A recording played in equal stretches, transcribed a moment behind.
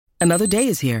Another day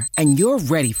is here, and you're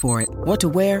ready for it. What to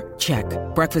wear? Check.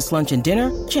 Breakfast, lunch, and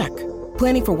dinner? Check.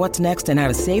 Planning for what's next and how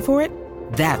to save for it?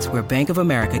 That's where Bank of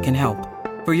America can help.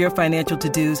 For your financial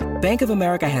to-dos, Bank of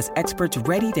America has experts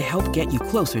ready to help get you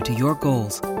closer to your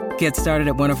goals. Get started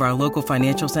at one of our local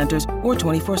financial centers or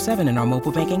 24/7 in our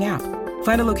mobile banking app.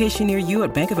 Find a location near you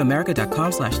at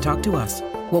bankofamerica.com/talktous.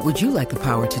 What would you like the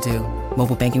power to do?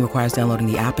 Mobile banking requires downloading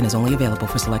the app and is only available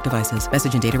for select devices.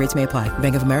 Message and data rates may apply.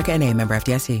 Bank of America N.A., member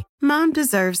FDIC. Mom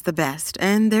deserves the best,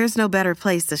 and there's no better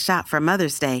place to shop for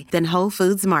Mother's Day than Whole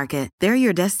Foods Market. They're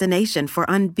your destination for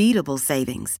unbeatable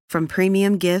savings, from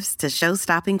premium gifts to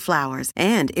show-stopping flowers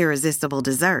and irresistible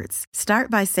desserts. Start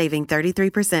by saving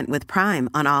 33% with Prime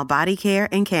on all body care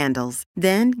and candles.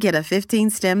 Then get a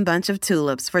 15-stem bunch of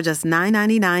tulips for just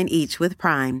 $9.99 each with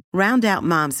Prime. Round out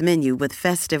Mom's menu with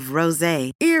festive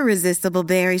rosé, irresistible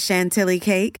berry chantilly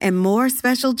cake, and more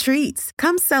special treats.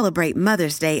 Come celebrate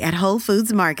Mother's Day at Whole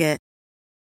Foods Market.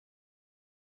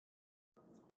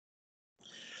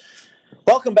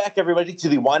 Welcome back, everybody, to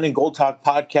the Wine and Gold Talk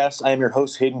podcast. I am your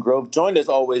host, Hayden Grove, joined as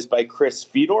always by Chris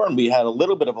Fedor, and we had a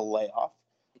little bit of a layoff.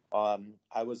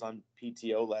 I was on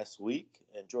PTO last week,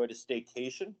 enjoyed a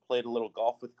staycation, played a little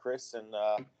golf with Chris and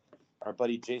our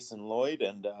buddy Jason Lloyd,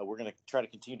 and we're going to try to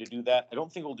continue to do that. I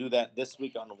don't think we'll do that this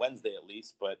week on Wednesday at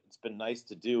least, but it's been nice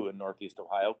to do in Northeast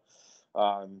Ohio.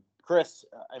 Chris,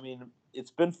 I mean,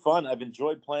 it's been fun. I've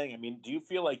enjoyed playing. I mean, do you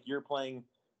feel like you're playing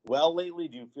well lately?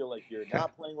 Do you feel like you're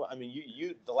not playing well? I mean,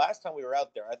 you the last time we were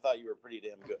out there, I thought you were pretty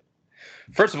damn good.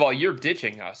 First of all, you're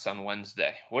ditching us on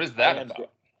Wednesday. What is that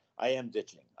about? I am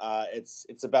ditching.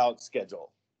 It's about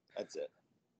schedule. That's it.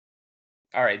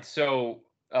 All right. So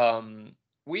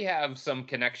we have some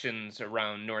connections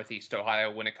around Northeast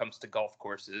Ohio when it comes to golf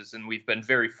courses, and we've been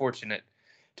very fortunate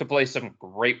to play some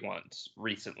great ones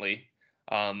recently.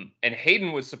 And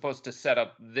Hayden was supposed to set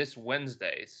up this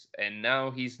Wednesdays, and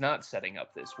now he's not setting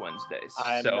up this Wednesdays.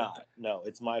 I'm not. No,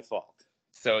 it's my fault.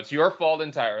 So it's your fault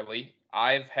entirely.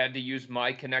 I've had to use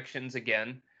my connections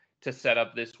again to set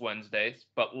up this Wednesdays,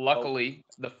 but luckily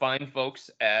the fine folks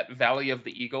at Valley of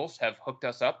the Eagles have hooked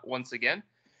us up once again.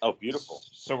 Oh, beautiful.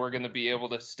 So we're going to be able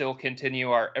to still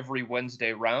continue our every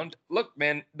Wednesday round. Look,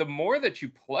 man, the more that you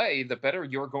play, the better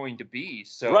you're going to be.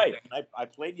 So right. I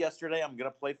played yesterday. I'm going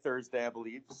to play Thursday, I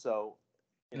believe. So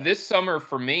This summer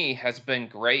for me has been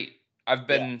great. I've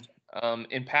been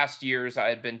in past years, I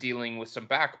had been dealing with some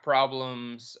back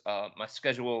problems. My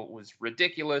schedule was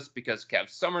ridiculous because Cavs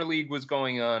Summer League was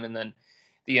going on, and then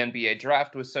the NBA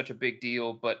draft was such a big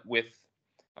deal. But with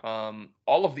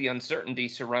all of the uncertainty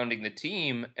surrounding the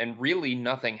team and really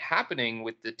nothing happening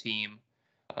with the team,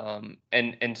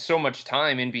 and so much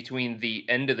time in between the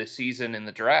end of the season and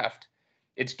the draft,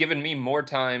 it's given me more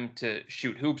time to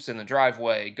shoot hoops in the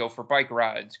driveway, go for bike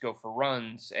rides, go for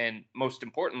runs, and most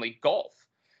importantly, golf.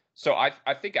 So I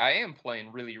think I am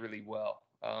playing really, really well.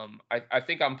 I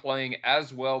think I'm playing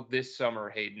as well this summer,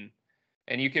 Hayden,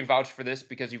 and you can vouch for this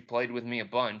because you've played with me a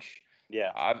bunch.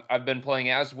 Yeah, I've been playing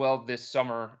as well this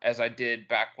summer as I did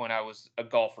back when I was a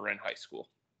golfer in high school.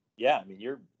 Yeah, I mean,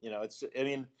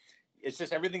 it's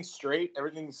just everything's straight.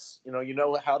 Everything's, you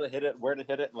know how to hit it, where to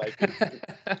hit it. Like,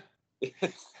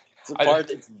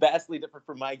 it's vastly different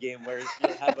from my game where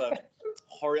you have a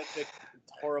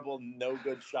horrible, no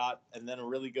good shot, and then a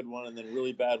really good one, and then a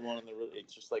really bad one, and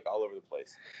it's just like all over the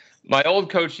place. My old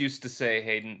coach used to say,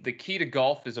 Hayden, the key to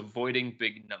golf is avoiding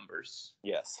big numbers.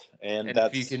 Yes, and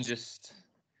if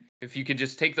you can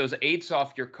just take those 8s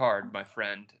off your card, my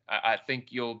friend, I think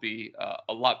you'll be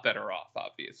a lot better off.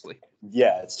 Obviously.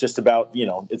 Yeah, it's just about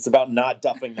it's about not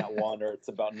duffing that one, or it's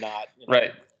about not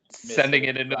right sending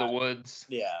it into the woods.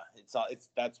 Yeah,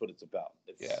 that's what it's about.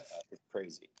 It's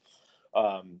crazy.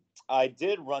 I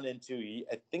did run into,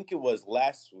 I think it was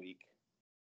last week,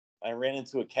 I ran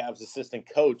into a Cavs assistant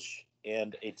coach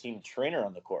and a team trainer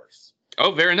on the course.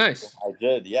 Oh, very nice. I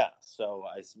did, yeah. So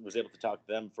I was able to talk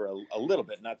to them for a little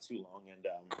bit, not too long, and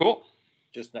cool.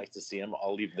 Just nice to see them.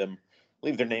 I'll leave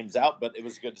their names out, but it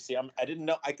was good to see them. I didn't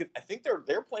know I think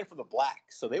they're playing for the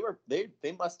Blacks, so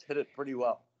they must hit it pretty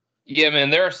well. Yeah, man,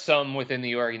 there are some within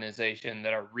the organization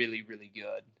that are really, really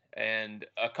good. And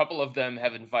a couple of them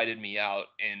have invited me out,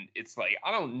 and it's like,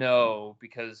 I don't know,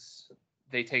 because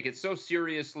they take it so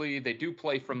seriously. They do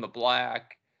play from the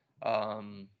black.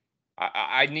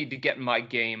 I need to get my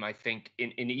game, I think,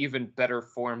 in even better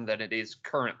form than it is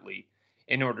currently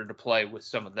in order to play with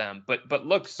some of them. But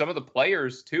look, some of the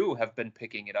players, too, have been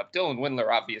picking it up. Dylan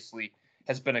Windler, obviously,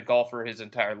 has been a golfer his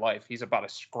entire life. He's about a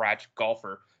scratch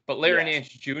golfer. But Larry Nance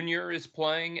Jr. is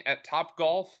playing at Top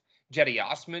Golf. Jetty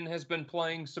Osman has been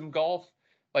playing some golf.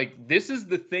 Like, this is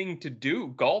the thing to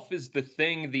do. Golf is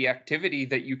the activity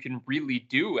that you can really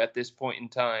do at this point in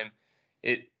time.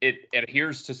 It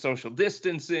adheres to social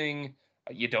distancing.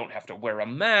 You don't have to wear a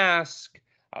mask.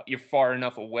 You're far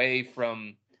enough away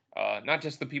from not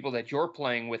just the people that you're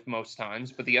playing with most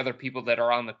times, but the other people that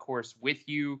are on the course with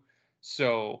you.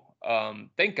 So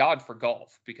thank God for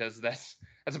golf, because that's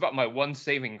about my one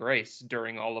saving grace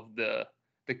during all of the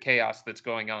chaos that's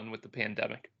going on with the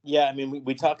pandemic. Yeah, I mean,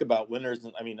 we talk about winners,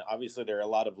 and I mean, obviously there are a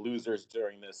lot of losers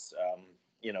during this,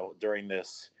 during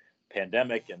this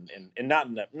pandemic, and not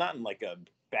in like a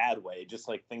bad way, just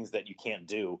like things that you can't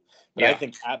do. But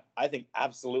Yeah. I think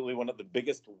absolutely one of the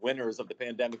biggest winners of the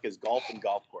pandemic is golf and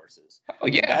golf courses. Oh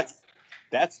yeah.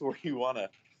 That's where you want to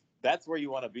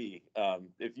be.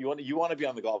 If you want to be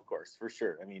on the golf course for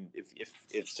sure. I mean, if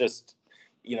it's just,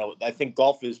 I think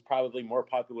golf is probably more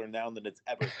popular now than it's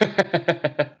ever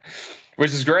been.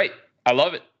 Which is great. I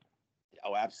love it.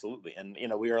 Oh, absolutely. And,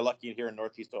 we are lucky here in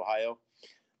Northeast Ohio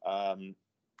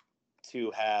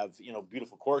to have,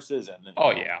 beautiful courses and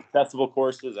festival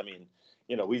courses. I mean,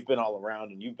 we've been all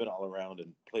around, and you've been all around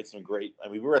and played some great. I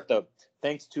mean, we were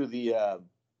thanks to the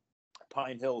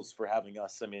Pine Hills for having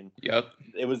us. I mean, yep.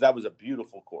 That was a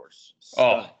beautiful course.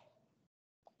 Stunning.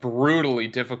 Brutally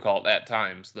difficult at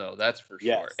times, though, that's for sure.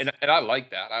 Yes. And I like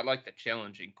that. I like the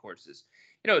challenging courses.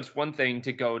 It's one thing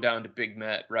to go down to Big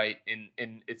Met, right?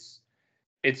 And it's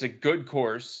a good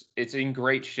course. It's in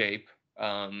great shape.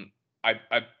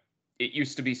 It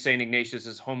used to be St.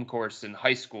 Ignatius's home course in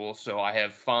high school, so I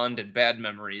have fond and bad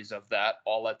memories of that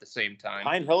all at the same time.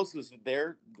 Pine Hills was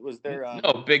there.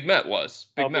 No, Big Met was.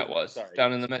 Big Met was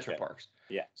down in the Metro Parks.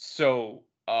 Yeah. So,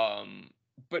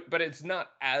 but it's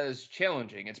not as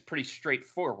challenging. It's pretty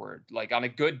straightforward. Like, on a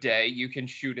good day, you can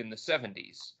shoot in the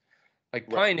 70s. Like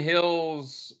Pine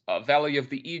Hills, Valley of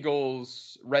the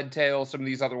Eagles, Red Tail, some of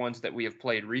these other ones that we have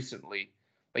played recently.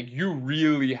 Like, you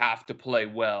really have to play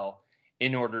well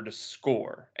in order to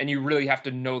score. And you really have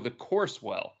to know the course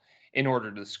well in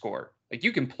order to score. Like,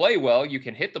 you can play well, you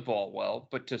can hit the ball well,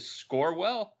 but to score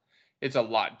well, it's a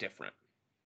lot different.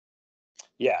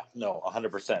 Yeah, no,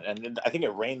 100%. And I think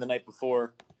it rained the night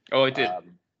before. Oh, it did.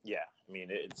 Yeah, I mean,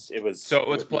 it was. So it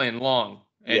was playing long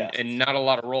and not a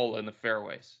lot of roll in the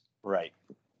fairways. Right.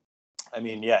 I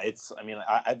mean, yeah,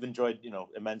 I've enjoyed,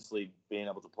 immensely being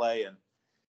able to play and,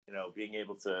 being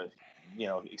able to,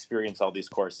 experience all these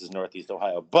courses in Northeast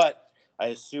Ohio. But I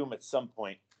assume at some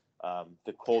point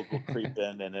the cold will creep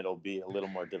in and it'll be a little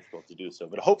more difficult to do so.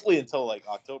 But hopefully until like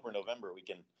October, November, we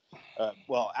can,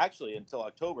 actually until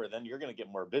October, then you're going to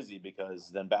get more busy,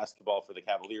 because then basketball for the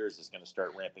Cavaliers is going to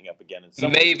start ramping up again. And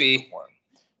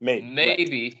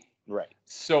Maybe. Right.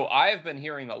 So I have been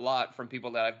hearing a lot from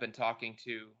people that I've been talking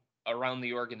to around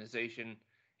the organization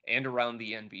and around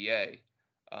the NBA.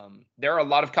 There are a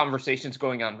lot of conversations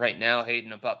going on right now,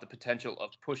 Hayden, about the potential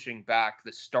of pushing back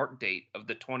the start date of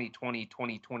the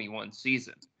 2020-2021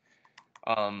 season.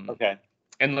 Okay.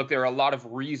 And look, there are a lot of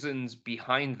reasons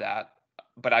behind that,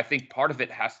 but I think part of it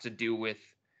has to do with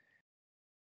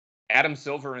Adam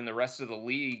Silver and the rest of the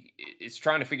league is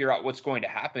trying to figure out what's going to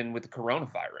happen with the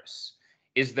coronavirus.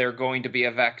 Is there going to be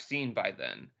a vaccine by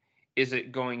then? Is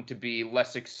it going to be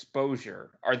less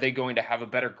exposure? Are they going to have a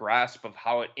better grasp of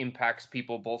how it impacts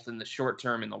people both in the short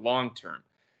term and the long term?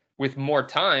 With more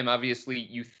time, obviously,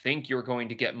 you think you're going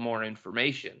to get more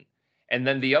information. And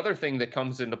then the other thing that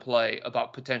comes into play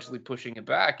about potentially pushing it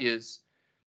back is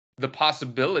the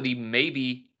possibility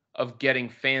maybe of getting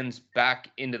fans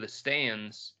back into the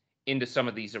stands into some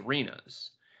of these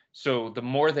arenas. So the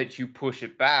more that you push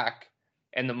it back,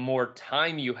 and the more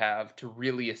time you have to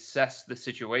really assess the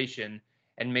situation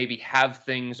and maybe have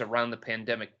things around the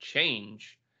pandemic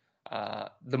change,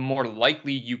 the more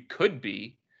likely you could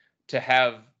be to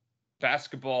have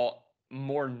basketball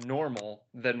more normal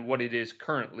than what it is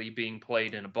currently being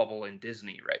played in a bubble in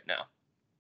Disney right now.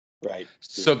 Right.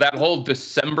 So that whole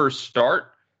December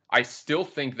start, I still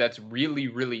think that's really,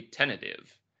 really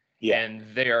tentative. Yeah. And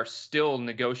they are still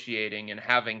negotiating and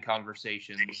having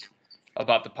conversations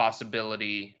about the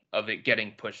possibility of it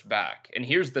getting pushed back. And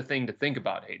here's the thing to think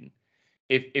about, Hayden.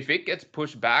 If it gets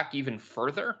pushed back even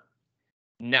further,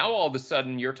 now all of a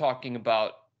sudden you're talking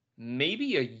about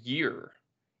maybe a year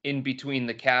in between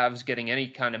the Cavs getting any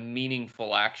kind of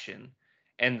meaningful action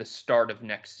and the start of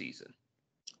next season.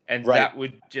 And that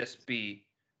would just be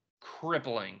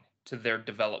crippling to their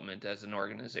development as an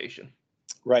organization.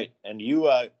 Right. And you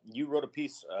wrote a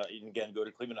piece, you can again go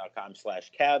to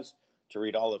cleveland.com/Cavs to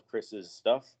read all of Chris's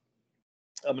stuff.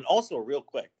 And also real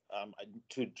quick,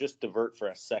 to just divert for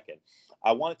a second,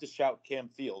 I wanted to shout Cam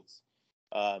Fields.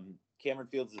 Cameron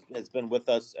Fields has been with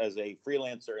us as a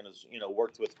freelancer and has,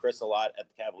 worked with Chris a lot at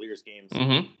the Cavaliers games,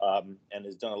 and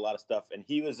has done a lot of stuff. And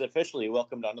he was officially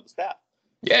welcomed onto the staff.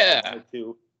 Yeah. So I wanted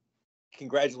to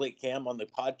congratulate Cam on the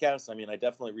podcast. I mean, I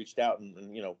definitely reached out and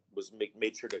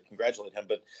made sure to congratulate him.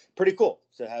 But pretty cool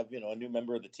to have, a new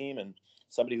member of the team and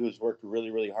somebody who's worked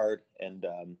really, really hard. And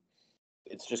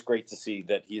it's just great to see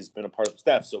that he's been a part of the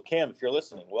staff. So Cam, if you're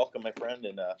listening, welcome, my friend.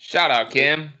 And shout out,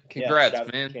 Cam. Congrats,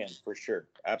 shout man. Out to Cam, for sure.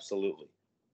 Absolutely.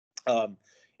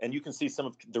 And you can see some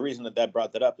of the reason that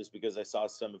brought that up is because I saw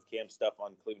some of Cam's stuff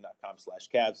on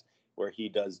cleveland.com/Cavs, where he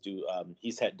does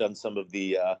he's done some of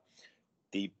the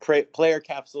player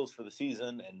capsules for the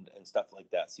season and stuff like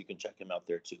that. So you can check him out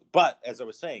there too. But as I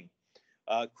was saying,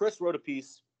 Chris wrote a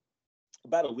piece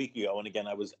about a week ago. And again,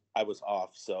 I was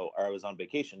off. I was on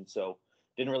vacation. So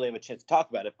didn't really have a chance to talk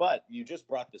about it, but you just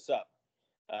brought this up.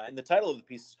 And the title of the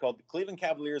piece is called "The Cleveland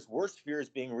Cavaliers' Worst Fears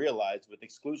Being Realized with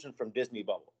Exclusion from Disney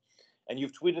Bubble." And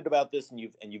you've tweeted about this and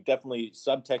you've definitely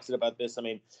subtexted about this. I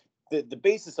mean, the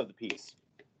basis of the piece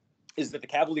is that the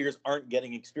Cavaliers aren't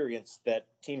getting experience that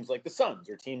teams like the Suns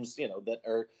or teams, that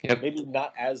are maybe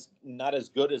not as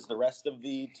good as the rest of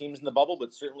the teams in the bubble,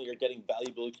 but certainly are getting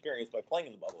valuable experience by playing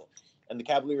in the bubble. And the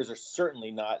Cavaliers are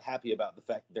certainly not happy about the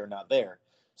fact that they're not there.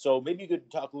 So maybe you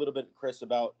could talk a little bit, Chris,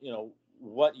 about,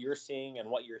 what you're seeing and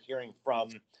what you're hearing from,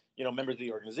 members of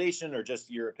the organization, or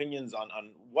just your opinions on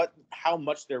how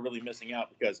much they're really missing out,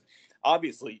 because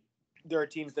obviously there are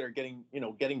teams that are getting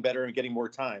better and getting more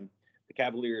time. The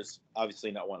Cavaliers,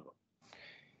 obviously not one of them.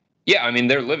 Yeah, I mean,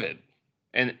 they're livid,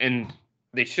 and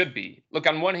they should be. Look,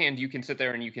 on one hand, you can sit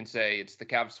there and you can say it's the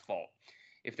Cavs' fault.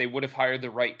 If they would have hired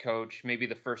the right coach, maybe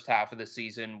the first half of the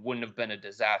season wouldn't have been a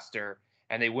disaster,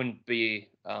 and they wouldn't be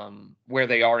where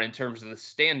they are in terms of the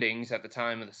standings at the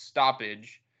time of the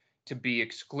stoppage to be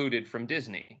excluded from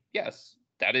Disney. Yes,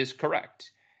 that is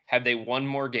correct. Had they won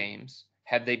more games,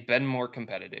 had they been more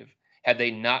competitive, had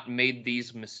they not made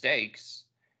these mistakes,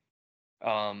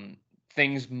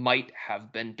 things might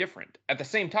have been different. At the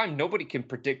same time, nobody can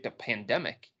predict a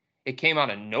pandemic. It came out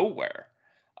of nowhere.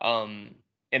 And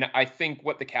I think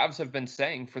what the Cavs have been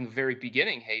saying from the very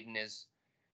beginning, Hayden, is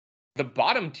the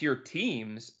bottom tier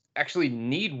teams actually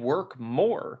need work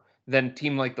more than a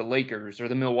team like the Lakers or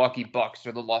the Milwaukee Bucks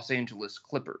or the Los Angeles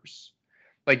Clippers.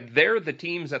 Like, they're the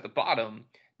teams at the bottom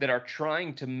that are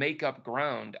trying to make up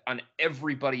ground on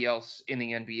everybody else in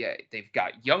the NBA. They've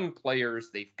got young players,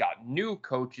 they've got new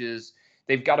coaches,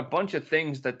 they've got a bunch of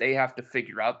things that they have to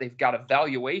figure out. They've got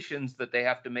evaluations that they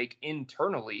have to make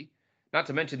internally, not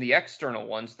to mention the external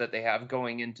ones that they have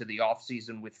going into the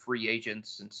offseason with free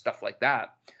agents and stuff like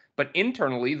that. But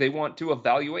internally, they want to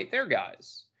evaluate their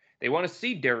guys. They want to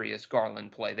see Darius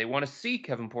Garland play. They want to see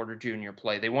Kevin Porter Jr.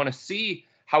 play. They want to see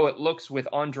how it looks with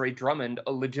Andre Drummond,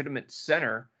 a legitimate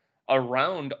center,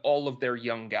 around all of their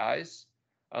young guys,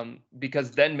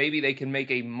 because then maybe they can make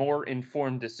a more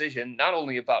informed decision, not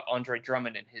only about Andre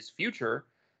Drummond and his future,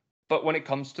 but when it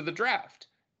comes to the draft.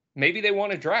 Maybe they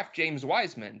want to draft James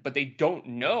Wiseman, but they don't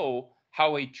know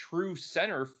how a true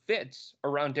center fits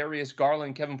around Darius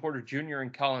Garland, Kevin Porter Jr.,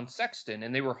 and Colin Sexton,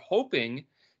 and they were hoping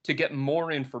to get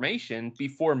more information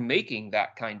before making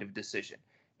that kind of decision.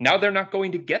 Now they're not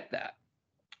going to get that.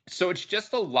 So it's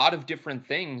just a lot of different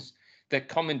things that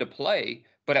come into play,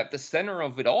 but at the center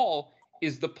of it all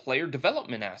is the player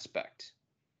development aspect.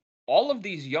 All of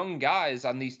these young guys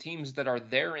on these teams that are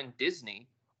there in Disney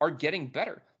are getting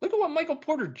better. Look at what Michael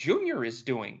Porter Jr. is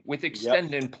doing with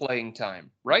extended playing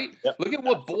time, right? Look at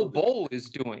what Bol is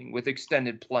doing with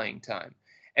extended playing time.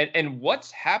 And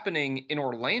what's happening in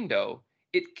Orlando,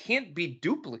 it can't be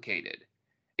duplicated.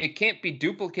 It can't be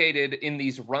duplicated in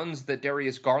these runs that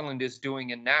Darius Garland is doing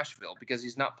in Nashville because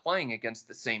he's not playing against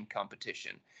the same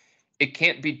competition. It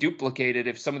can't be duplicated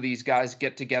if some of these guys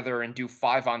get together and do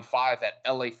 5-on-5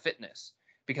 at LA Fitness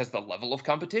because the level of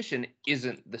competition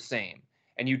isn't the same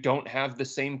and you don't have the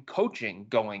same coaching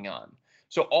going on.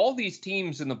 So all these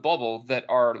teams in the bubble that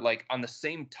are like on the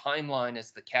same timeline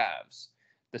as the Cavs,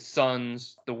 the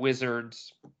Suns, the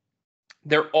Wizards,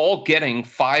 they're all getting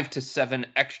 5 to 7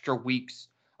 extra weeks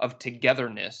of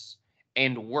togetherness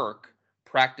and work,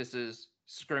 practices,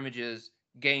 scrimmages,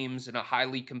 games in a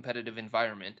highly competitive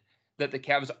environment that the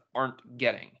Cavs aren't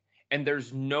getting. And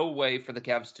there's no way for the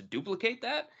Cavs to duplicate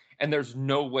that, and there's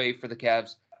no way for the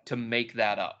Cavs to make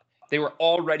that up. They were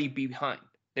already behind.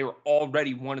 They were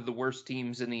already one of the worst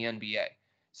teams in the NBA.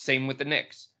 Same with the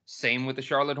Knicks, same with the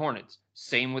Charlotte Hornets,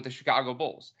 same with the Chicago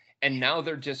Bulls. And now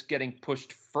they're just getting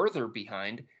pushed further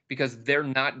behind because they're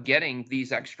not getting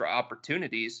these extra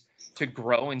opportunities to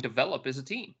grow and develop as a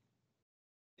team.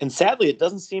 And sadly, it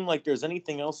doesn't seem like there's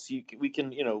anything else we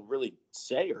can, really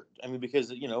say,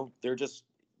 because,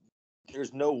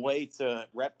 there's no way to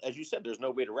as you said, there's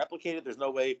no way to replicate it. There's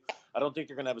no way. I don't think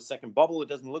they're going to have a second bubble. It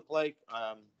doesn't look like.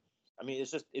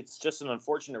 It's just an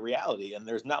unfortunate reality, and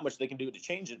there's not much they can do to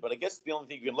change it. But I guess the only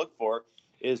thing you can look for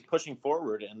is pushing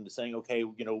forward and saying, okay,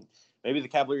 maybe the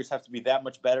Cavaliers have to be that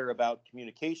much better about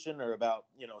communication or about,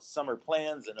 summer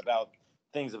plans and about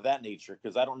things of that nature,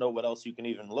 because I don't know what else you can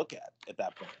even look at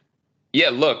that point. Yeah,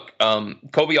 look,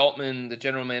 Kobe Altman, the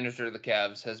general manager of the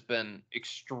Cavs, has been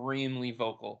extremely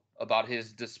vocal about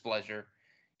his displeasure.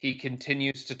 He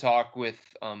continues to talk with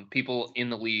people in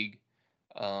the league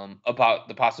about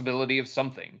the possibility of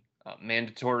something,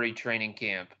 mandatory training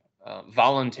camp,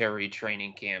 voluntary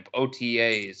training camp,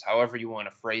 OTAs, however you want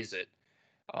to phrase it.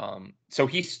 So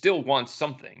he still wants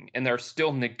something, and there are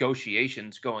still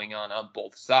negotiations going on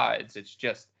both sides. It's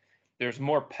just there's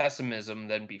more pessimism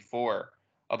than before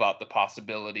about the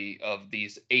possibility of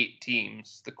these 8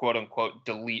 teams, the quote-unquote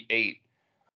delete 8,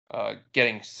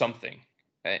 getting something.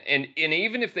 And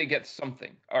even if they get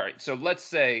something, all right, so let's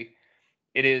say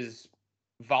it is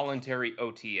voluntary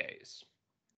OTAs.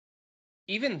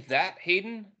 Even that,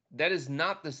 Hayden, that is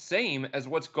not the same as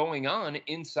what's going on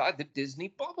inside the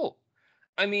Disney bubble.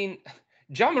 I mean,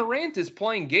 John Morant is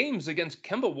playing games against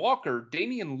Kemba Walker,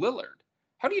 Damian Lillard.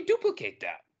 How do you duplicate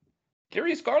that?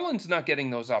 Darius Garland's not getting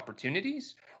those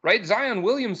opportunities, right? Zion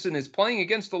Williamson is playing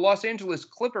against the Los Angeles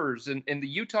Clippers and the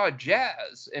Utah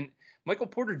Jazz, and Michael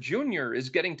Porter Jr. is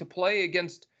getting to play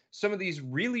against some of these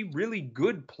really, really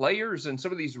good players and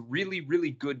some of these really,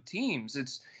 really good teams.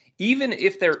 It's even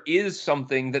if there is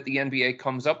something that the NBA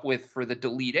comes up with for the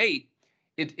delete 8,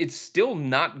 it's still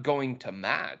not going to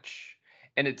match,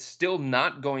 and it's still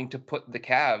not going to put the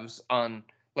Cavs on,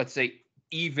 let's say,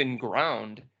 even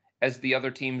ground as the other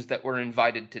teams that were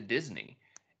invited to Disney.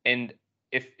 And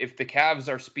if the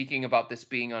Cavs are speaking about this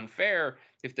being unfair,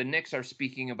 if the Knicks are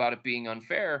speaking about it being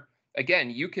unfair,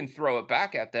 again, you can throw it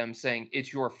back at them saying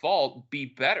it's your fault, be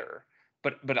better.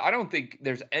 But I don't think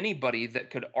there's anybody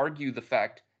that could argue the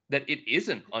fact that it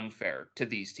isn't unfair to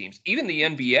these teams. Even the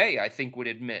NBA, I think, would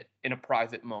admit in a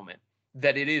private moment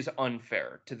that it is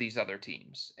unfair to these other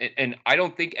teams. And I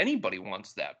don't think anybody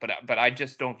wants that. But I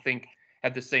just don't think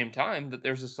at the same time that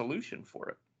there's a solution for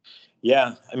it.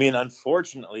 Yeah,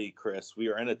 unfortunately, Chris, we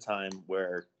are in a time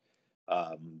where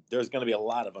there's going to be a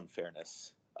lot of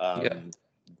unfairness.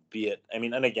 Be it,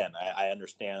 and again, I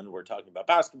understand we're talking about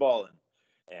basketball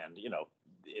and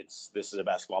this is a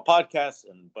basketball podcast,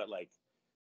 but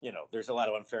there's a lot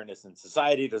of unfairness in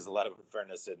society. There's a lot of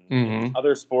unfairness in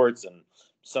other sports, and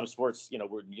some sports,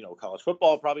 college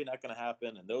football probably not going to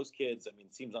happen, and those kids,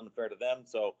 it seems unfair to them.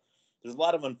 So there's a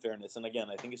lot of unfairness. And again,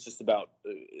 I think it's just about,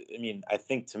 I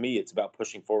think to me, it's about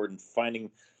pushing forward and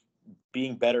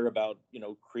being better about,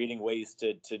 creating ways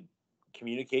to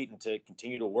communicate and to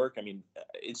continue to work.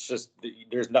 It's just,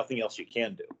 there's nothing else you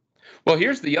can do. Well,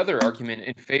 here's the other argument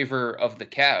in favor of the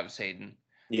Cavs, Hayden.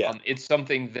 Yeah. It's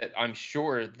something that I'm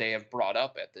sure they have brought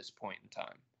up at this point in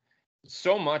time.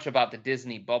 So much about the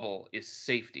Disney bubble is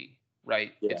safety,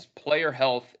 right? Yeah. It's player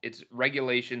health, it's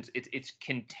regulations, it's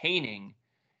containing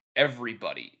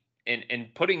everybody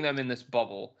and putting them in this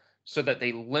bubble so that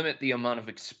they limit the amount of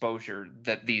exposure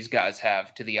that these guys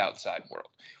have to the outside world,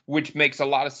 which makes a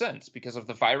lot of sense because if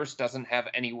the virus doesn't have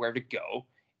anywhere to go,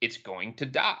 it's going to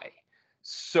die.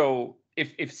 So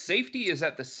if safety is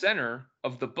at the center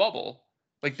of the bubble,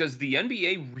 does the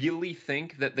NBA really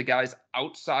think that the guys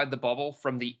outside the bubble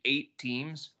from the 8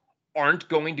 teams aren't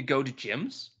going to go to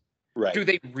gyms? Right. Do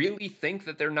they really think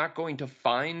that they're not going to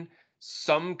find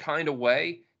some kind of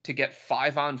way to get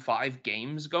 5-on-5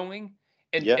 games going?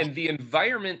 And the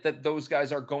environment that those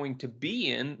guys are going to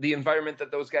be in, the environment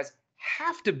that those guys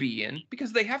have to be in,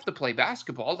 because they have to play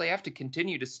basketball, they have to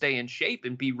continue to stay in shape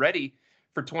and be ready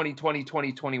for 2020,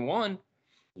 2021,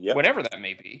 whenever that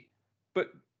may be. But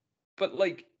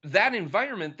that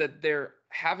environment that they're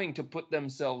having to put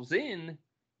themselves in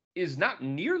is not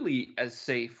nearly as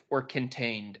safe or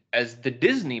contained as the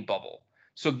Disney bubble.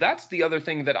 So that's the other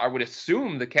thing that I would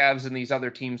assume the Cavs and these other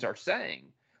teams are saying.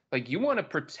 You want to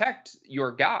protect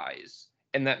your guys,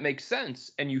 and that makes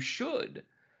sense, and you should.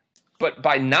 But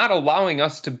by not allowing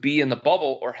us to be in the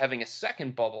bubble or having a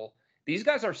second bubble, these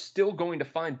guys are still going to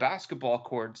find basketball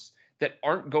courts that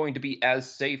aren't going to be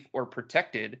as safe or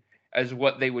protected as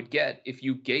what they would get if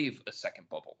you gave a second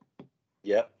bubble.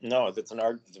 Yeah, no, it's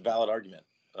a valid argument.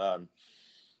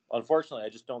 Unfortunately, I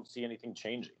just don't see anything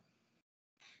changing.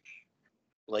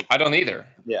 I don't either.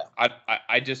 Yeah.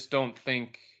 I just don't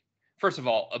think first of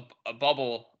all, a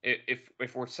bubble,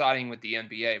 if we're siding with the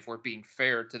NBA, if we're being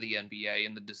fair to the NBA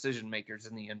and the decision makers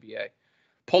in the NBA,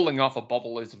 pulling off a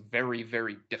bubble is very,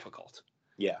 very difficult.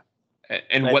 Yeah.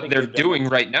 And what they're doing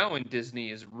right now in Disney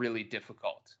is really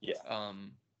difficult. Yeah.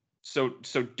 So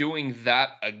doing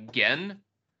that again,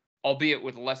 albeit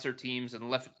with lesser teams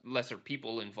and lesser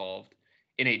people involved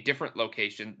in a different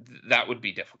location, that would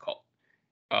be difficult.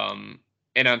 And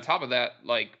on top of that,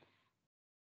 like,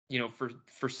 you know,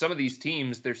 for some of these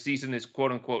teams, their season is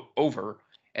quote unquote over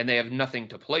and they have nothing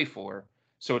to play for.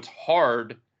 So it's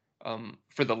hard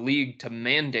for the league to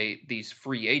mandate these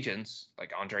free agents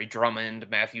like Andre Drummond,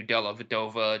 Matthew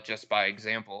Dellavedova, just by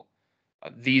example.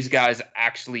 These guys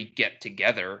actually get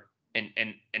together and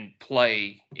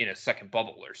play in a second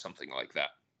bubble or something like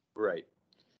that. Right.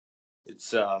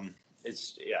 I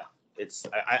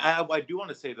do want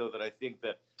to say though that I think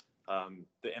that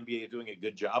the NBA is doing a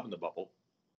good job in the bubble.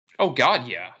 Oh God,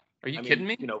 yeah. Are you kidding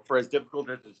me? You know, for as difficult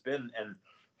as it's been, and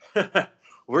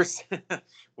we're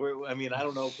I mean, I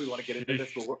don't know if we want to get into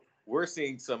this, but we're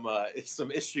seeing some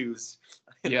issues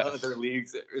in other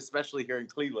leagues, especially here in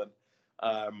Cleveland.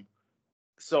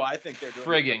 So I think they're doing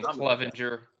friggin'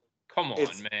 Clevenger. Come on,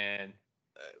 man.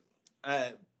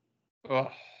 I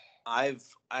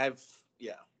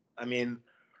mean,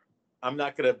 I'm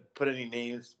not going to put any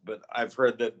names, but I've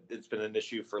heard that it's been an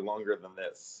issue for longer than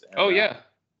this. And,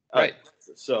 right.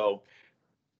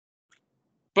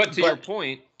 But to your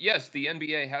point, yes, the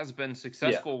NBA has been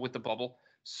successful with the bubble,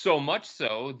 so much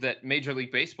so that Major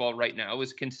League Baseball right now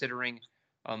is considering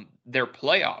their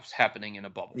playoffs happening in a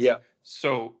bubble. Yeah.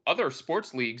 So other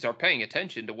sports leagues are paying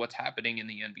attention to what's happening in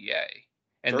the NBA.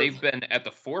 And they've been at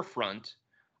the forefront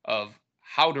of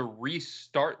how to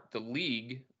restart the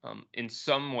league in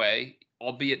some way,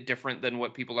 albeit different than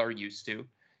what people are used to,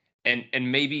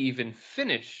 and maybe even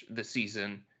finish the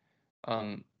season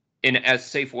in as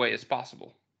safe way as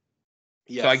possible.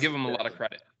 Yes, so I give them a lot of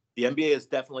credit. The NBA has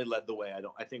definitely led the way.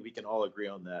 I think we can all agree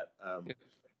on that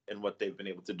and what they've been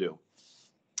able to do.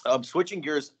 Switching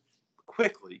gears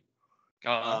quickly.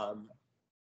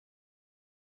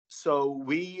 So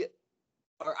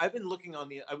I've been looking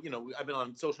on I've been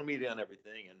on social media and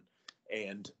everything,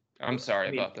 and I'm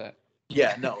sorry about that.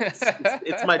 Yeah, no,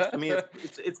 it's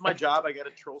my job. I got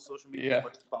to troll social media as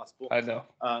much as possible. I know.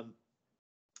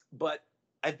 But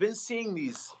I've been seeing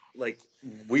these like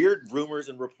weird rumors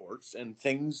and reports and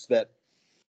things that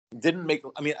didn't make.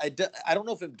 I mean, I don't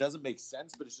know if it doesn't make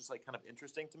sense, but it's just like kind of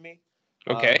interesting to me.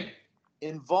 Okay.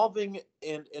 Involving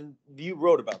and you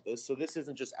wrote about this, so this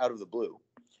isn't just out of the blue,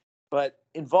 but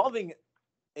involving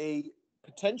a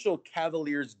potential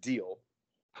Cavaliers deal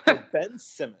for Ben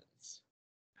Simmons.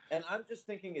 And I'm just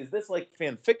thinking, is this like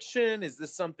fan fiction? Is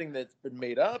this something that's been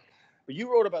made up? But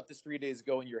you wrote about this 3 days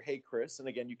ago in your Hey Chris, and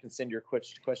again, you can send your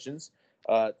questions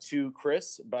to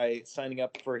Chris by signing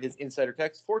up for his Insider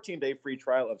Text 14-day free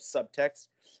trial of Subtext,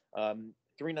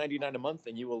 $3.99 a month,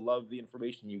 and you will love the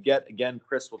information you get. Again,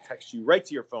 Chris will text you right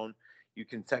to your phone. You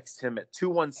can text him at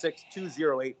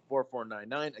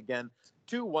 216-208-4499. Again,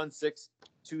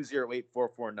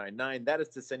 216-208-4499. That is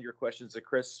to send your questions to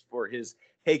Chris for his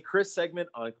Hey Chris segment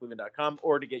on Cleveland.com,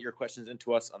 or to get your questions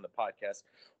into us on the podcast.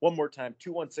 One more time,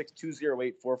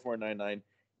 216-208-4499.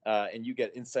 And you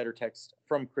get Insider Text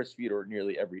from Chris Fedor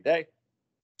nearly every day.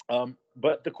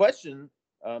 But the question,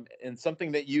 and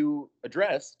something that you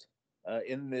addressed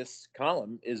in this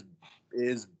column, is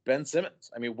Ben Simmons.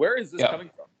 I mean, where is this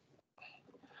coming from?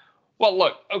 Well,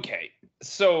 look, okay,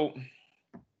 so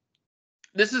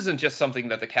this isn't just something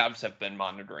that the Cavs have been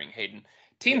monitoring, Hayden.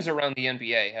 Teams around the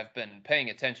NBA have been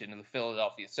paying attention to the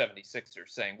Philadelphia 76ers,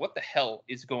 saying, what the hell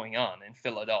is going on in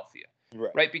Philadelphia?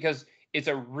 Right? Because it's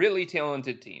a really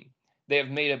talented team. They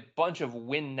have made a bunch of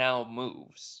win-now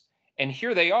moves. And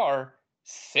here they are,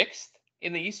 6th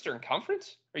in the Eastern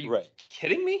Conference? Are you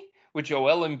kidding me? With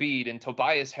Joel Embiid and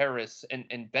Tobias Harris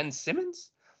and Ben Simmons?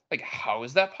 Like, how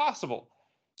is that possible?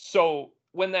 So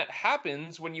when that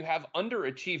happens, when you have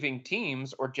underachieving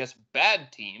teams or just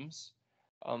bad teams,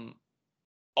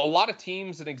 a lot of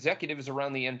teams and executives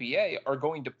around the NBA are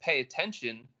going to pay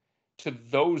attention to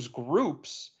those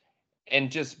groups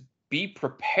and just be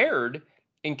prepared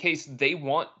in case they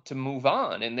want to move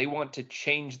on and they want to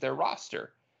change their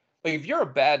roster. Like, if you're a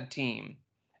bad team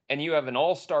and you have an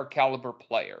all-star caliber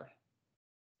player,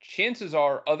 chances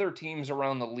are other teams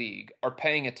around the league are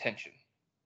paying attention.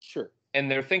 Sure. And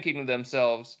they're thinking to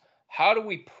themselves, how do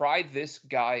we pry this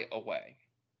guy away?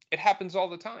 It happens all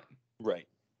the time. Right.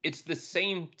 It's the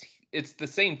same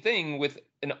thing with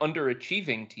an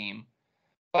underachieving team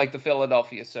like the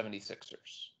Philadelphia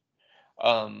 76ers.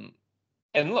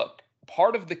 And look,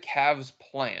 part of the Cavs'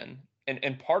 plan,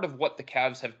 And part of what the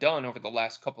Cavs have done over the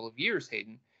last couple of years,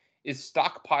 Hayden, is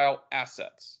stockpile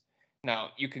assets. Now,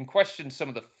 you can question some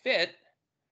of the fit,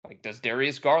 like does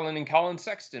Darius Garland and Colin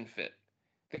Sexton fit?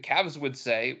 The Cavs would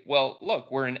say, well,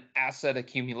 look, we're in asset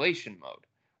accumulation mode.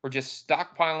 We're just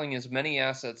stockpiling as many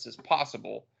assets as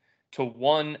possible to,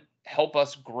 one, help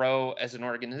us grow as an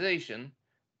organization,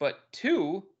 but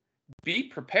two, be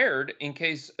prepared in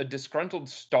case a disgruntled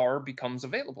star becomes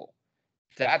available.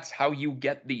 That's how you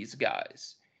get these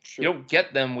guys. Sure. You don't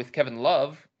get them with Kevin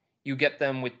Love. You get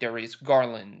them with Darius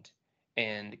Garland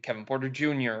and Kevin Porter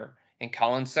Jr. and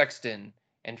Colin Sexton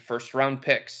and first-round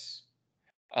picks.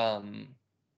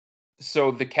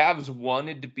 So the Cavs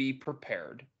wanted to be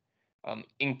prepared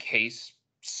in case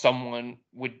someone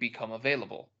would become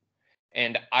available.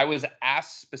 And I was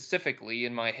asked specifically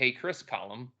in my Hey Chris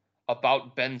column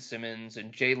about Ben Simmons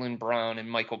and Jaylen Brown and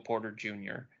Michael Porter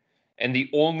Jr. And the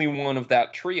only one of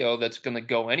that trio that's going to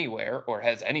go anywhere or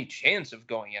has any chance of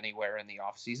going anywhere in the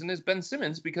offseason is Ben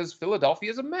Simmons, because Philadelphia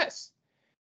is a mess.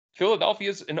 Philadelphia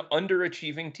is an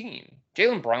underachieving team.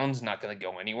 Jaylen Brown's not going to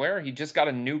go anywhere. He just got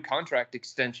a new contract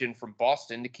extension from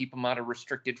Boston to keep him out of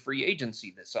restricted free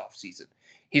agency this offseason.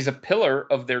 He's a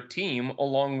pillar of their team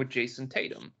along with Jason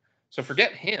Tatum. So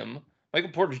forget him.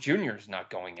 Michael Porter Jr. is not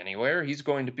going anywhere. He's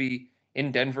going to be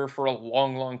in Denver for a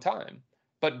long, long time.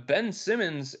 But Ben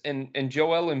Simmons and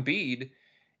Joel Embiid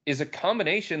is a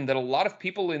combination that a lot of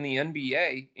people in the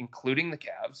NBA, including the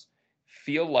Cavs,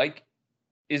 feel like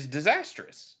is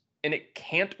disastrous. And it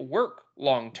can't work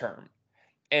long term.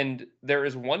 And there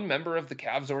is one member of the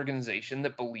Cavs organization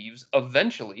that believes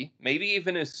eventually, maybe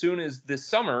even as soon as this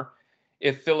summer,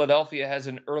 if Philadelphia has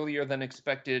an earlier than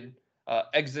expected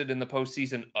exit in the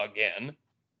postseason again,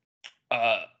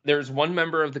 there's one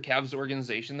member of the Cavs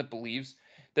organization that believes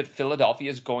that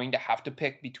Philadelphia is going to have to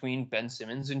pick between Ben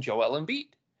Simmons and Joel Embiid,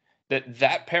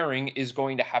 that pairing is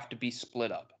going to have to be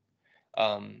split up.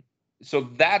 So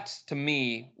that's, to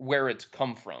me, where it's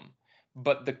come from.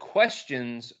 But the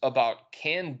questions about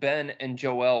can Ben and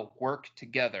Joel work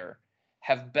together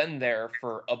have been there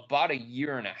for about a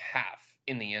year and a half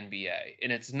in the NBA.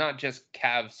 And it's not just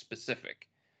Cavs specific.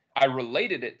 I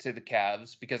related it to the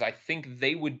Cavs because I think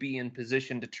they would be in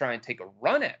position to try and take a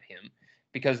run at him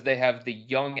because they have the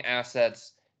young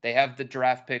assets, they have the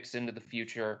draft picks into the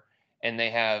future, and they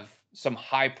have some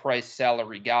high-priced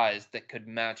salary guys that could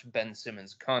match Ben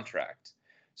Simmons' contract.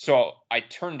 So I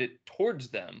turned it towards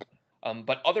them.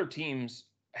 But other teams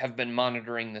have been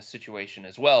monitoring this situation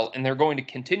as well, and they're going to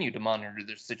continue to monitor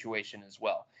this situation as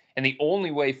well. And the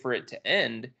only way for it to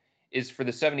end is for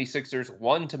the 76ers,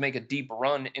 one, to make a deep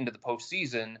run into the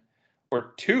postseason,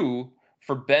 or two,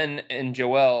 for Ben and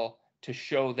Joel to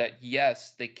show that,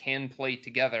 yes, they can play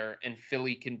together and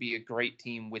Philly can be a great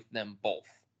team with them both.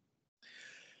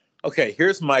 Okay,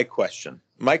 here's my question.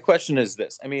 My question is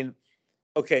this. I mean,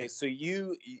 okay, so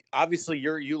you obviously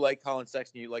you like Colin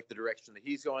Sexton, you like the direction that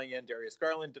he's going in. Darius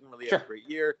Garland didn't really have a great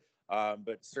year,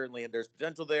 but certainly there's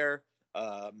potential there.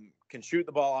 Can shoot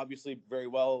the ball obviously very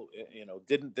well.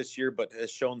 Didn't this year, but has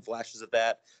shown flashes of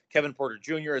that. Kevin Porter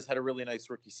Jr. has had a really nice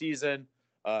rookie season.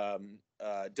 Dylan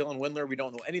Windler, we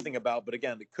don't know anything about, but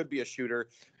again, it could be a shooter.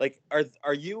 Like,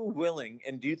 are you willing,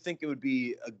 and do you think it would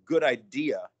be a good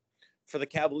idea for the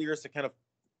Cavaliers to kind of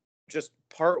just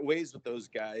part ways with those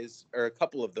guys, or a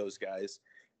couple of those guys,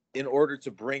 in order to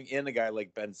bring in a guy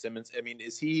like Ben Simmons? I mean,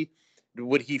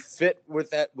 would he fit with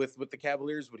that, with the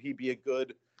Cavaliers? Would he be a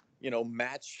good,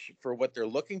 match for what they're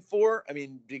looking for? I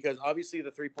mean, because obviously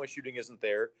the 3-point shooting isn't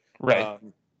there. Right.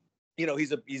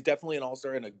 He's definitely an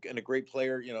all-star and a great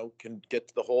player, can get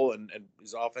to the hole and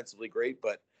is offensively great.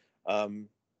 But,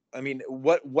 I mean,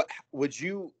 what would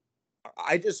you,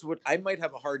 I might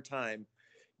have a hard time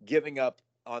giving up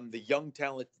on the young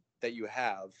talent that you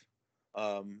have,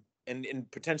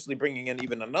 and potentially bringing in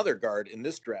even another guard in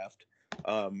this draft,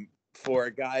 for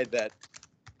a guy that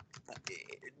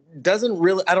doesn't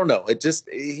really, I don't know.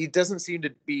 He doesn't seem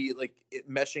to be like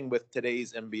meshing with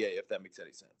today's NBA, if that makes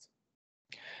any sense.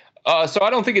 So I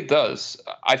don't think it does.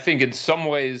 I think in some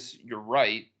ways you're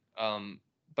right.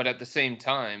 But at the same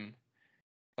time,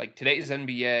 like, today's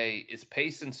NBA is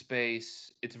pace and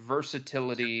space, it's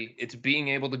versatility, it's being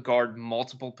able to guard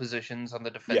multiple positions on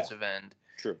the defensive end.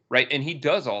 True. Right. And he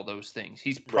does all those things.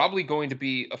 He's probably going to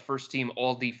be a first team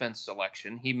all defense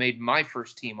selection. He made my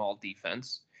first team all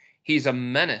defense. He's a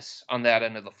menace on that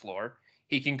end of the floor.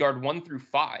 He can guard 1 through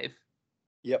 5.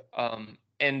 Yep.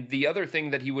 And the other thing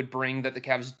that he would bring that the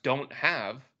Cavs don't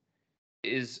have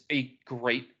is a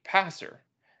great passer.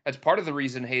 That's part of the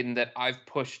reason, Hayden, that I've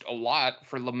pushed a lot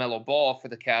for LaMelo Ball for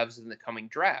the Cavs in the coming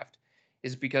draft,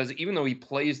 is because even though he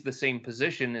plays the same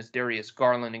position as Darius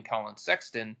Garland and Colin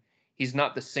Sexton, he's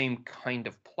not the same kind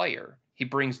of player. He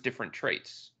brings different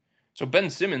traits. So Ben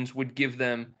Simmons would give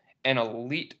them an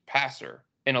elite passer,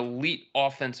 an elite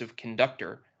offensive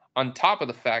conductor, on top of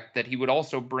the fact that he would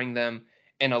also bring them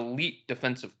an elite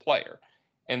defensive player.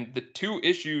 And the two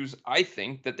issues I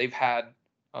think that they've had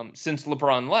since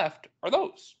LeBron left are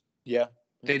those. Yeah.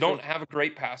 They don't have a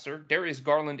great passer. Darius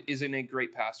Garland isn't a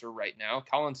great passer right now.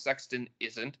 Colin Sexton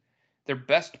isn't. Their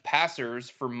best passers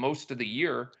for most of the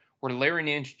year were Larry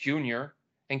Nance Jr.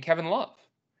 and Kevin Love.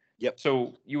 Yep.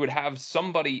 So you would have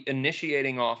somebody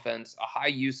initiating offense, a high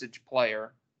usage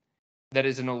player that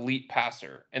is an elite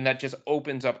passer, and that just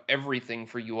opens up everything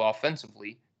for you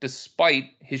offensively,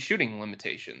 despite his shooting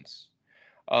limitations.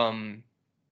 On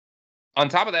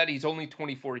top of that, he's only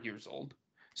 24 years old,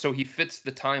 so he fits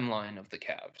the timeline of the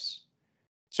Cavs.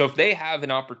 So if they have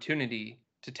an opportunity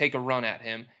to take a run at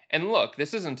him, and look,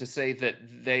 this isn't to say that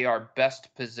they are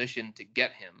best positioned to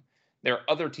get him. There are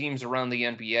other teams around the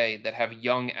NBA that have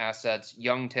young assets,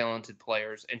 young talented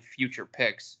players, and future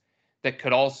picks that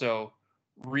could also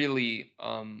really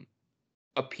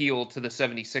appeal to the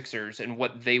 76ers and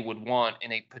what they would want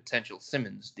in a potential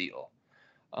Simmons deal.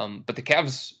 But the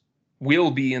Cavs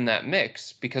will be in that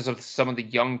mix because of some of the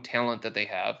young talent that they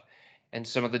have and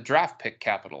some of the draft pick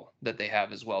capital that they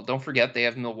have as well. Don't forget, they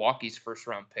have Milwaukee's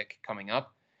first-round pick coming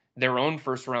up. Their own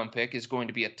first-round pick is going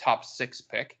to be a top 6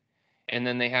 pick. And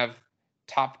then they have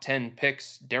top 10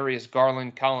 picks. Darius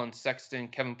Garland, Colin Sexton,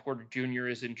 Kevin Porter Jr.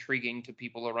 is intriguing to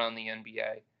people around the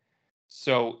NBA.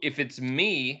 So if it's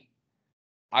me,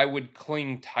 I would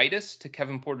cling tightest to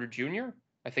Kevin Porter Jr.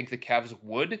 I think the Cavs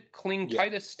would cling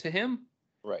tightest to him.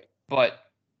 Right. But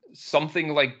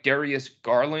something like Darius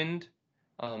Garland,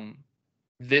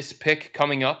 this pick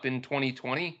coming up in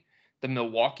 2020, the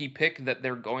Milwaukee pick that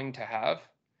they're going to have,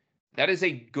 that is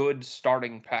a good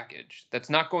starting package. That's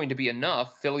not going to be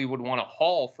enough. Philly would want to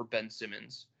haul for Ben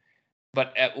Simmons,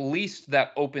 but at least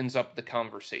that opens up the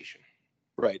conversation.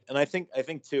 Right. And I think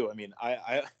too, I mean,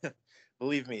 I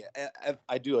believe me,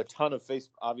 I do a ton of Facebook,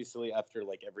 obviously, after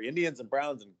like every Indians and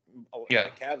Browns and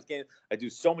Cavs game. I do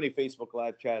so many Facebook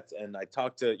live chats, and I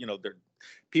talk to,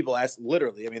 people ask,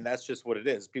 literally, I mean, that's just what it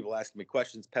is. People asking me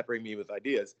questions, peppering me with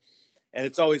ideas. And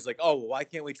it's always like, oh, well, why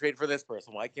can't we trade for this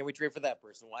person? Why can't we trade for that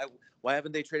person? Why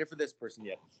haven't they traded for this person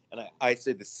yet? And I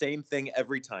say the same thing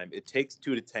every time. It takes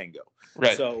two to tango.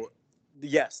 Right. So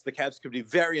yes, the Cavs could be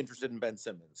very interested in Ben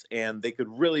Simmons, and they could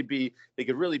really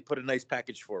put a nice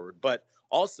package forward. But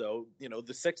also,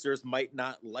 the Sixers might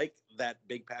not like that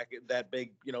big package, that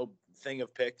big, thing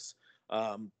of picks,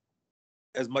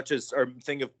 as much as, or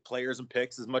thing of players and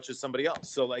picks as much as somebody else.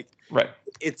 So like, right.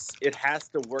 It has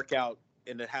to work out.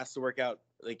 And it has to work out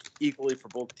like equally for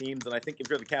both teams. And I think if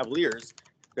you're the Cavaliers,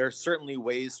 there are certainly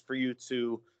ways for you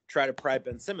to try to pry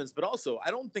Ben Simmons, but also I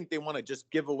don't think they want to just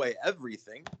give away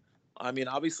everything. I mean,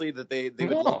 obviously that they would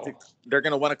love to, they're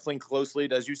going to want to cling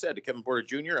closely, as you said, to Kevin Porter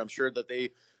Jr. I'm sure that they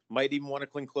might even want to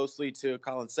cling closely to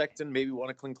Colin Sexton, maybe want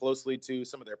to cling closely to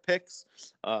some of their picks.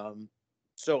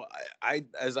 So I,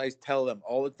 as I tell them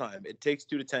all the time, it takes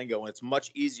two to tango, and it's much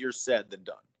easier said than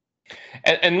done.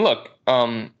 And look,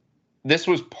 this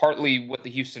was partly what the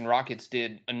Houston Rockets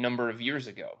did a number of years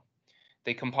ago.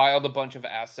 They compiled a bunch of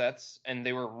assets, and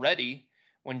they were ready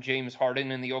when James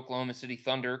Harden and the Oklahoma City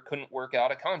Thunder couldn't work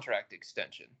out a contract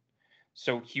extension.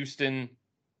 So Houston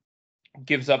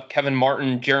gives up Kevin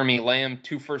Martin, Jeremy Lamb,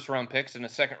 2 first-round picks, and a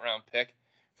second-round pick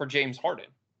for James Harden.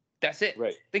 That's it.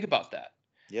 Right. Think about that.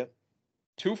 Yep.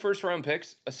 2 first-round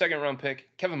picks, a second-round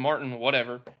pick, Kevin Martin,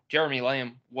 whatever, Jeremy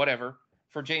Lamb, whatever,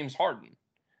 for James Harden.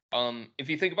 If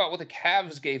you think about what the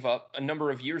Cavs gave up a number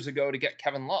of years ago to get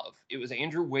Kevin Love, it was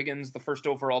Andrew Wiggins, the first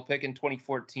overall pick in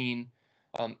 2014,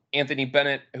 Anthony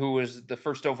Bennett, who was the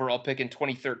first overall pick in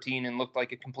 2013 and looked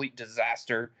like a complete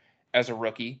disaster as a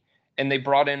rookie, and they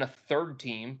brought in a third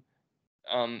team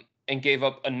and gave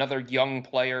up another young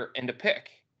player and a pick.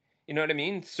 You know what I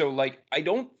mean? So, like, I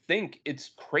don't think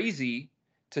it's crazy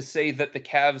to say that the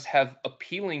Cavs have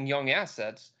appealing young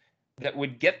assets that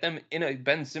would get them in a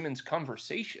Ben Simmons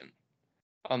conversation,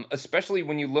 especially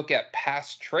when you look at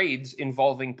past trades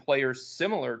involving players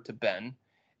similar to Ben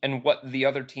and what the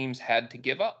other teams had to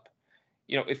give up.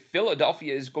 If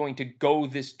Philadelphia is going to go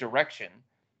this direction,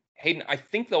 Hayden, I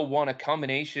think they'll want a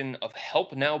combination of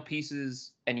help now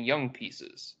pieces and young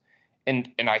pieces. And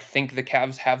I think the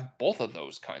Cavs have both of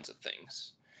those kinds of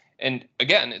things. And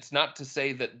again, it's not to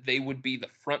say that they would be the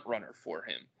front runner for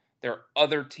him. There are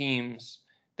other teams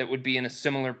that would be in a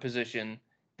similar position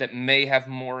that may have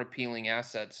more appealing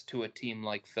assets to a team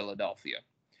like Philadelphia.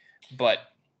 But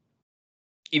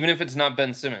even if it's not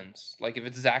Ben Simmons, like if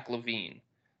it's Zach LaVine,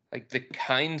 like the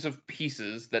kinds of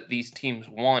pieces that these teams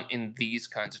want in these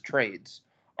kinds of trades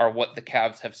are what the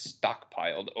Cavs have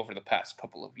stockpiled over the past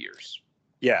couple of years.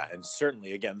 Yeah, and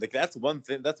certainly, again, like that's one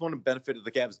thing. That's one benefit that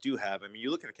the Cavs do have. I mean,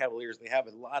 you look at the Cavaliers; they have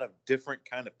a lot of different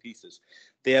kind of pieces.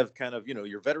 They have kind of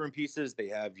your veteran pieces. They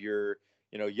have your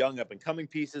young up and coming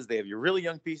pieces. They have your really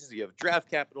young pieces. You have draft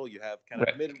capital. You have kind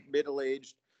of middle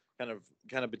aged, kind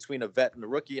of between a vet and a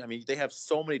rookie. I mean, they have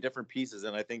so many different pieces,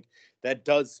 and I think that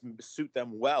does suit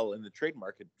them well in the trade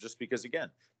market. Just because, again,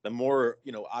 the more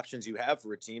options you have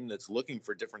for a team that's looking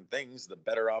for different things, the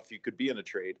better off you could be in a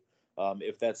trade.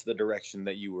 If that's the direction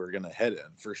that you were going to head in,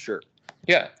 for sure.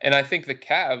 Yeah, and I think the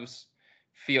Cavs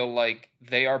feel like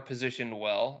they are positioned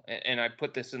well. And I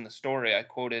put this in the story. I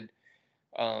quoted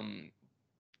an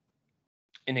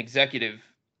executive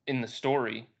in the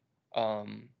story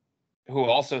who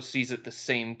also sees it the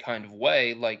same kind of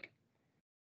way. Like,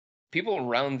 people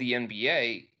around the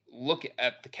NBA look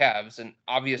at the Cavs, and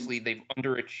obviously they've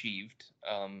underachieved.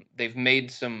 They've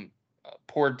made some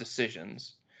poor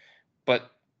decisions, but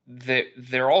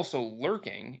they're also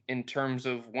lurking in terms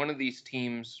of one of these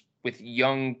teams with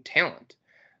young talent.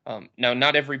 Now,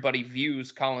 not everybody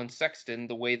views Colin Sexton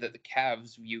the way that the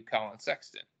Cavs view Colin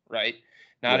Sexton, right?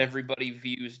 Not everybody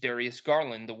views Darius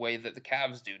Garland the way that the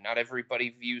Cavs do. Not everybody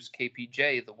views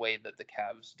KPJ the way that the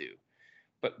Cavs do.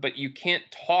 But you can't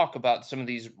talk about some of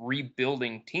these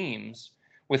rebuilding teams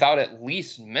without at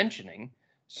least mentioning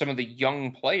some of the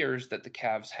young players that the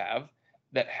Cavs have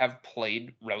that have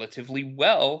played relatively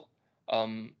well.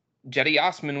 Jetty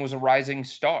Osman was a rising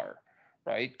star,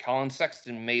 right? Colin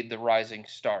Sexton made the Rising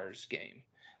Stars game.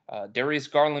 Darius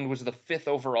Garland was the 5th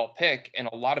overall pick, and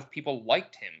a lot of people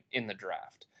liked him in the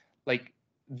draft. Like,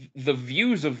 the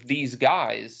views of these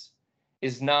guys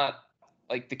is not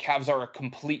like the Cavs are a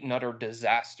complete and utter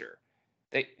disaster.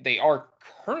 They are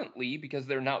currently, because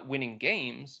they're not winning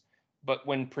games, but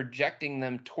when projecting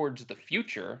them towards the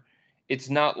future, it's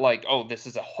not like, oh, this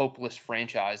is a hopeless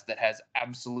franchise that has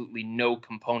absolutely no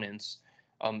components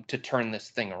to turn this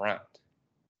thing around.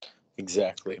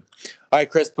 Exactly. All right,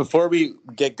 Chris, before we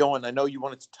get going, I know you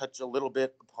wanted to touch a little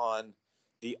bit upon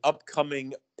the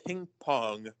upcoming ping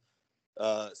pong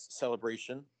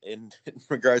celebration in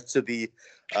regards to the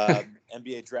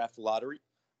NBA draft lottery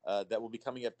that will be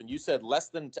coming up. And you said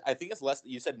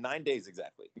you said 9 days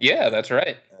exactly. Yeah, that's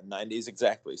right. 9 days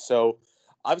exactly. So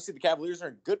obviously the Cavaliers are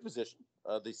in good position,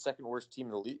 the second worst team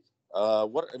in the league.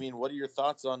 What are your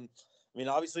thoughts on? I mean,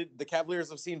 obviously the Cavaliers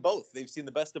have seen both. They've seen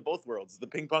the best of both worlds. The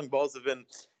ping pong balls have been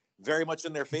very much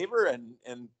in their favor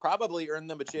and probably earned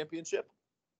them a championship.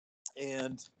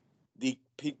 And the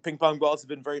ping pong balls have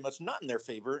been very much not in their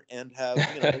favor and have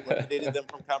eliminated them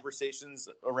from conversations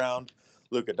around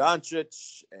Luka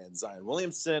Doncic and Zion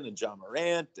Williamson and John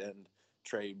Morant and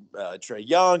Trae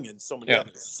Young and so many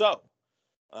others. So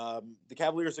the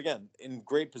Cavaliers, again, in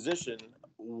great position.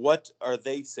 What are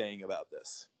they saying about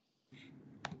this?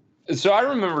 So I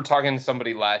remember talking to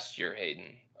somebody last year,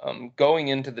 Hayden, going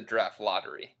into the draft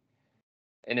lottery,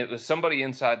 and it was somebody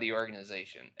inside the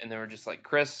organization, and they were just like,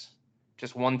 Chris,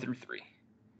 just 1 through 3.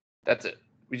 That's it.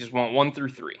 We just want 1 through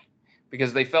 3,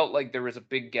 because they felt like there was a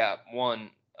big gap,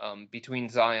 between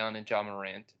Zion and John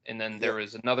Morant, and then there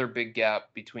was another big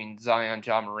gap between Zion,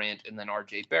 John Morant, and then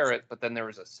RJ Barrett, but then there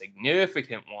was a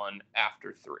significant one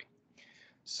after 3.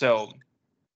 So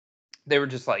they were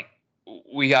just like,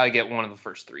 we got to get one of the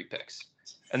first 3 picks.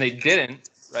 And they didn't,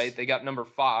 right? They got number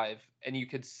 5, and you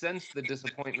could sense the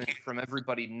disappointment from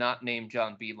everybody not named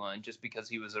John Beilein just because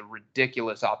he was a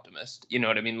ridiculous optimist. You know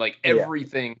what I mean? Like,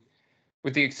 everything,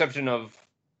 with the exception of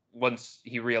once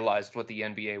he realized what the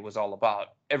NBA was all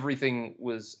about, everything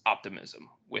was optimism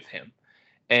with him.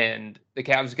 And the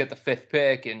Cavs get the 5th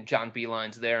pick, and John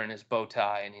Beilein's there in his bow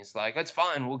tie, and he's like, that's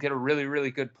fine. We'll get a really,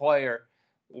 really good player.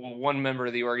 Well, one member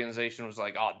of the organization was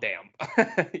like, oh, damn.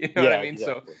 You know what I mean?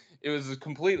 Exactly. So it was a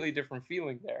completely different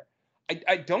feeling there.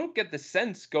 I don't get the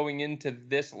sense going into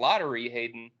this lottery,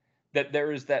 Hayden, that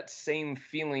there is that same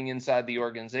feeling inside the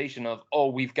organization of, oh,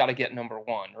 we've got to get number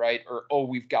 1, right? Or, oh,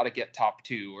 we've got to get top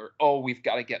 2, or, oh, we've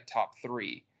got to get top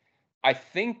 3. I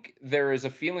think there is a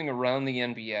feeling around the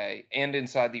NBA and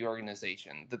inside the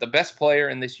organization that the best player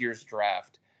in this year's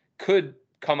draft could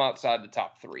come outside the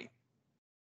top 3.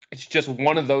 It's just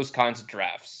one of those kinds of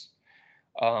drafts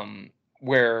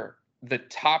where the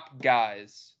top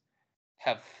guys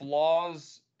have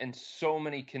flaws and so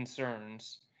many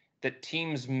concerns that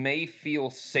teams may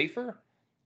feel safer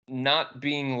not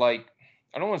being, like,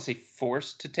 I don't want to say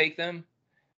forced to take them,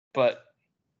 but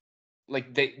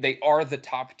like they are the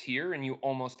top tier and you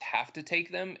almost have to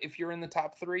take them if you're in the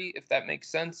top 3, if that makes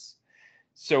sense.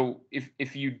 So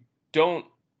if you don't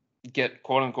get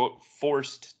quote unquote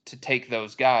forced to take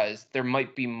those guys, there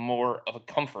might be more of a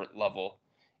comfort level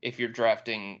if you're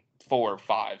drafting 4,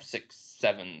 5, 6,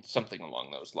 7, something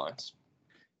along those lines.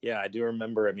 Yeah, I do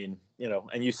remember. I mean,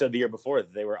 and you said the year before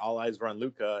that they were all eyes were on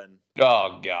Luka, and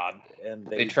oh god, and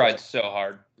they tried so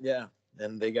hard. Yeah,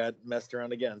 and they got messed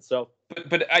around again. So,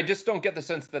 but I just don't get the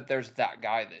sense that there's that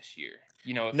guy this year.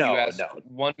 If you ask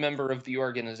one member of the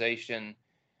organization,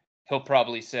 he'll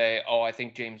probably say, "Oh, I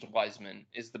think James Wiseman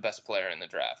is the best player in the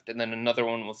draft," and then another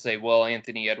one will say, "Well,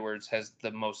 Anthony Edwards has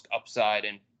the most upside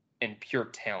and pure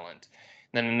talent."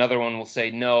 Then another one will say,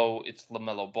 no, it's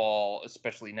LaMelo Ball,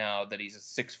 especially now that he's a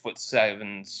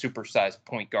 6'7" supersized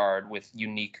point guard with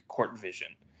unique court vision.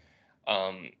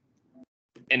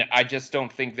 And I just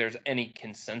don't think there's any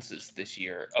consensus this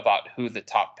year about who the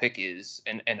top pick is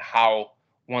and how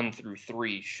 1 through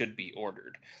 3 should be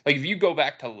ordered. Like if you go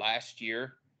back to last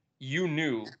year, you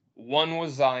knew 1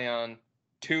 was Zion,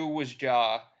 2 was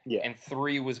Ja, and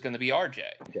 3 was going to be RJ.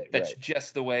 Okay, that's right.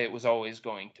 Just the way it was always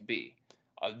going to be.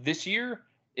 This year,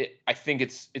 I think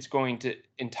it's going to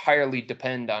entirely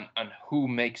depend on who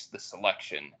makes the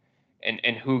selection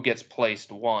and who gets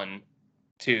placed 1,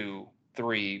 2,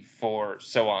 3, 4,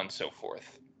 so on and so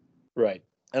forth. Right.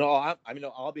 And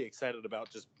I'll be excited about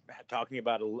just talking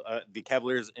about the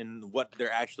Cavaliers and what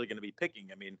they're actually going to be picking.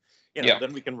 I mean,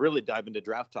 then we can really dive into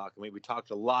draft talk. I mean, we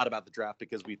talked a lot about the draft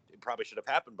because it probably should have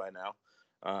happened by now.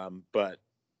 But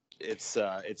it's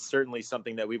certainly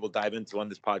something that we will dive into on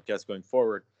this podcast going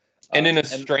forward. And in a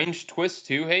strange twist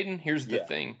too, Hayden, here's the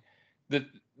thing.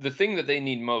 The thing that they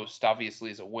need most,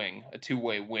 obviously, is a wing, a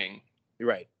two-way wing.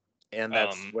 Right. And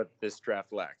that's what this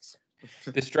draft lacks.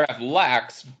 This draft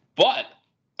lacks, but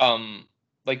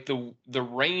like the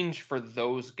range for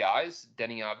those guys,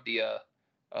 Denny Avdia,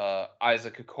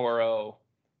 Isaac Okoro,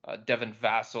 Devin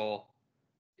Vassell,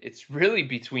 it's really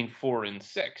between 4 and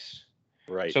 6.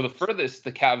 Right. So the furthest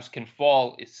the Cavs can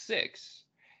fall is 6.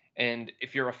 And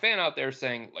if you're a fan out there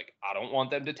saying, like, I don't want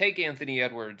them to take Anthony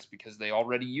Edwards because they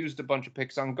already used a bunch of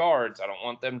picks on guards. I don't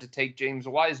want them to take James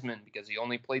Wiseman because he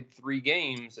only played 3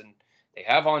 games and they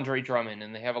have Andre Drummond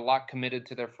and they have a lot committed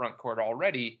to their front court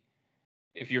already.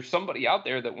 If you're somebody out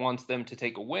there that wants them to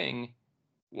take a wing,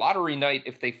 lottery night,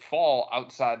 if they fall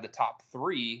outside the top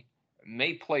 3,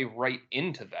 may play right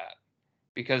into that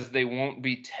because they won't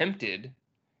be tempted.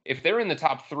 If they're in the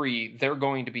top 3, they're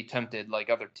going to be tempted,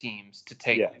 like other teams, to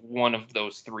take one of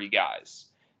those 3 guys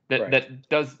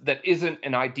that isn't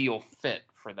an ideal fit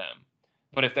for them.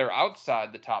 But if they're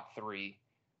outside the top 3,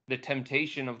 the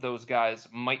temptation of those guys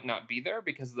might not be there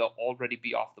because they'll already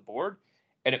be off the board,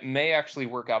 and it may actually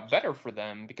work out better for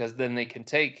them because then they can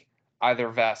take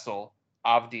either Vassell,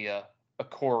 Avdia,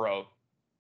 Okoro,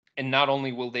 and not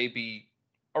only will they be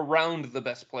around the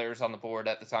best players on the board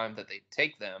at the time that they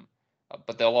take them,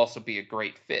 but they'll also be a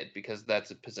great fit because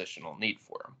that's a positional need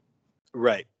for them.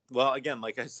 Right. Well, again,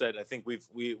 like I said, I think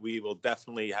we will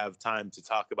definitely have time to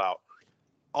talk about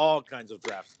all kinds of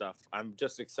draft stuff. I'm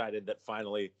just excited that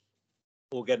finally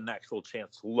we'll get an actual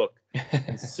chance to look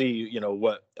and see, if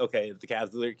the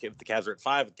Cavs are at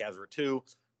 5, if the Cavs are at 2,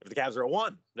 if the Cavs are at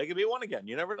 1, they could be 1 again.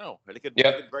 You never know. They could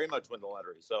very much win the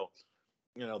lottery. So,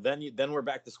 then we're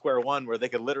back to square one where they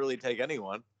could literally take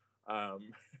anyone.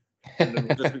 And then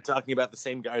we'll just be talking about the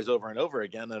same guys over and over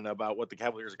again and about what the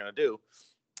Cavaliers are going to do.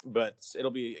 But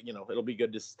it'll be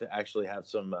good just to actually have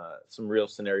some real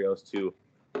scenarios to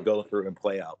go through and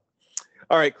play out.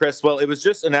 All right, Chris. Well, it was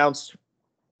just announced.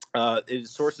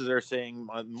 Sources are saying,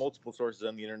 multiple sources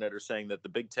on the internet are saying that the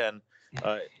Big Ten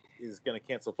is going to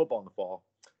cancel football in the fall.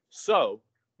 So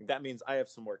that means I have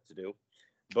some work to do.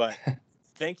 But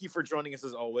thank you for joining us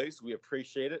as always. We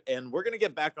appreciate it. And we're going to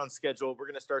get back on schedule. We're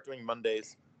going to start doing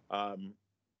Mondays.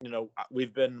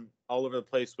 We've been all over the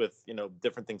place with,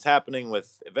 different things happening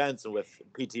with events and with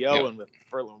PTO and with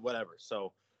furlough and whatever.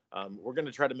 So we're going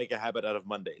to try to make a habit out of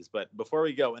Mondays. But before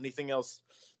we go, anything else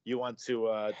you want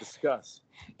to discuss?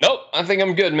 Nope. I think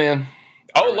I'm good, man.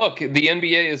 Look, the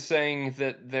NBA is saying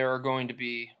that there are going to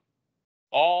be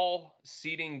all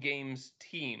seeding games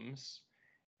teams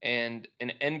and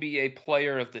an NBA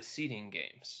player of the seeding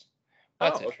games.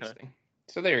 That's interesting. Okay.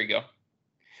 So there you go.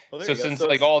 Well, since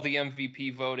all the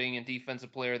MVP voting and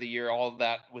defensive player of the year, all of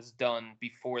that was done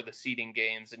before the seeding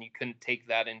games and you couldn't take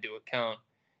that into account,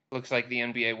 looks like the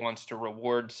NBA wants to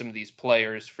reward some of these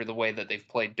players for the way that they've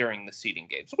played during the seeding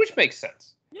games, which makes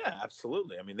sense. Yeah,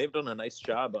 absolutely. I mean, they've done a nice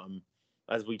job.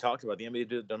 As we talked about, the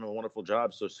NBA has done a wonderful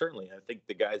job. So certainly, I think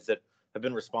the guys that have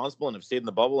been responsible and have stayed in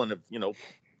the bubble and have,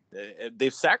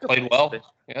 They've sacrificed. Played well.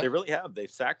 They really have.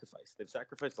 They've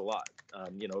sacrificed a lot.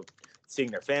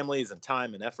 Seeing their families and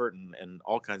time and effort and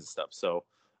all kinds of stuff. So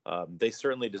they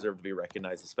certainly deserve to be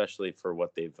recognized, especially for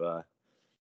what they've,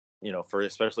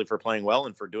 especially for playing well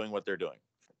and for doing what they're doing.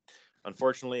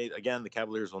 Unfortunately, again, the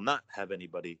Cavaliers will not have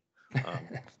anybody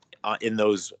in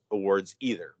those awards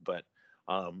either. But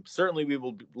certainly we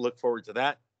will look forward to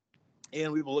that.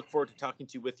 And we will look forward to talking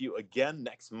with you again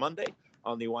next Monday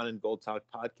on the Wine and Gold Talk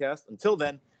podcast. Until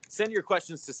then, send your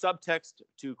questions to subtext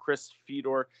to Chris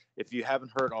Fedor. If you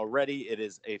haven't heard already, it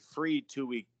is a free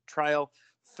 2-week trial,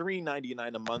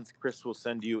 $3.99 a month. Chris will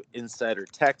send you insider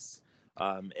texts.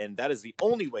 And that is the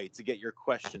only way to get your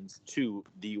questions to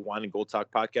the Wine and Gold Talk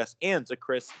podcast and to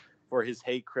Chris for his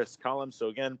Hey Chris column. So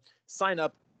again, sign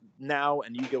up now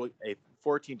and you get a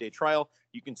 14-day trial.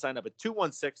 You can sign up at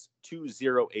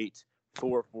 216-208-4499.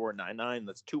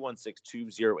 That's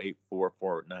 216-208-4499.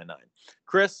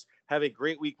 Chris, have a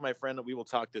great week, my friend. We will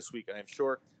talk this week, I am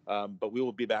sure. But we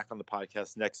will be back on the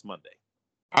podcast next Monday.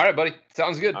 All right, buddy.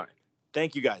 Sounds good. All right.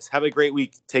 Thank you, guys. Have a great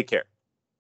week. Take care.